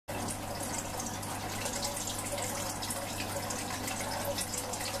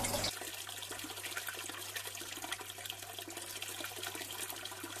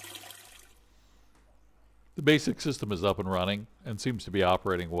The basic system is up and running and seems to be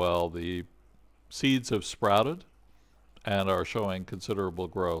operating well. The seeds have sprouted and are showing considerable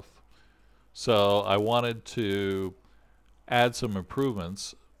growth. So I wanted to add some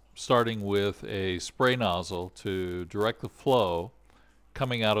improvements, starting with a spray nozzle to direct the flow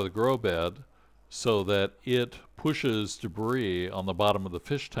coming out of the grow bed so that it pushes debris on the bottom of the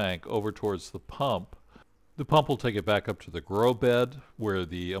fish tank over towards the pump. The pump will take it back up to the grow bed where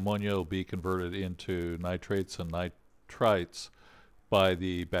the ammonia will be converted into nitrates and nitrites by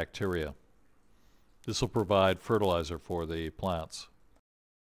the bacteria. This will provide fertilizer for the plants.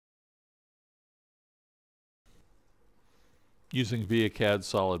 Using ViaCAD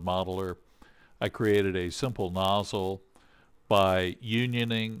Solid Modeler, I created a simple nozzle by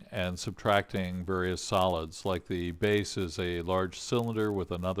unioning and subtracting various solids. Like the base is a large cylinder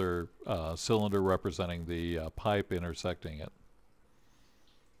with another cylinder representing the pipe intersecting it.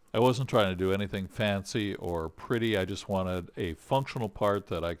 I wasn't trying to do anything fancy or pretty. I just wanted a functional part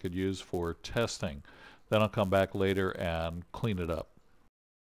that I could use for testing. Then I'll come back later and clean it up.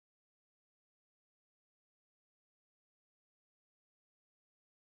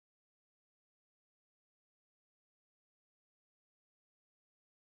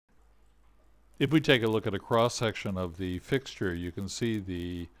 If we take a look at a cross-section of the fixture, you can see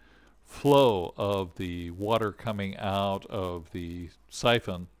the flow of the water coming out of the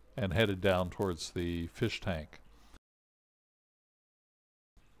siphon and headed down towards the fish tank.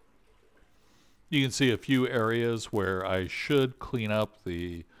 You can see a few areas where I should clean up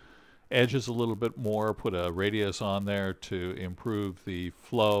the edges a little bit more, put a radius on there to improve the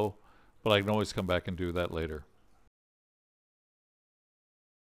flow, but I can always come back and do that later.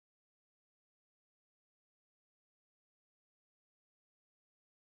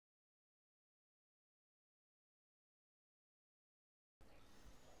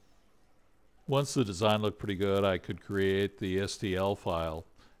 Once the design looked pretty good, I could create the STL file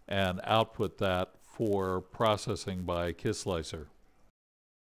and output that for processing by KissSlicer.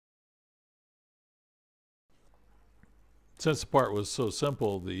 Since the part was so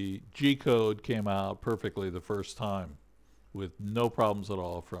simple, the G code came out perfectly the first time with no problems at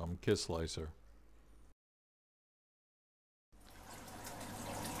all from KissSlicer.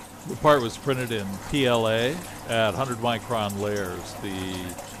 The part was printed in PLA at 100 micron layers.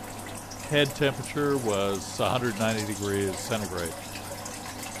 The head temperature was 190 degrees centigrade.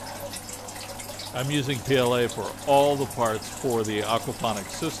 I'm using PLA for all the parts for the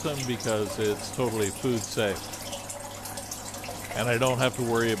aquaponics system because it's totally food safe. And I don't have to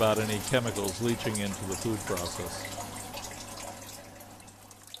worry about any chemicals leaching into the food process.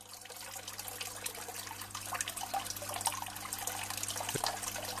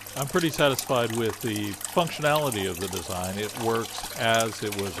 I'm pretty satisfied with the functionality of the design. It works as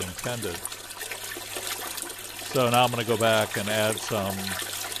it was intended. So now I'm going to go back and add some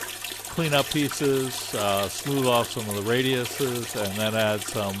cleanup pieces, smooth off some of the radiuses, and then add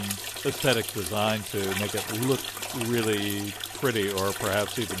some aesthetic design to make it look really pretty or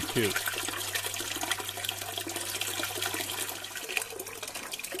perhaps even cute.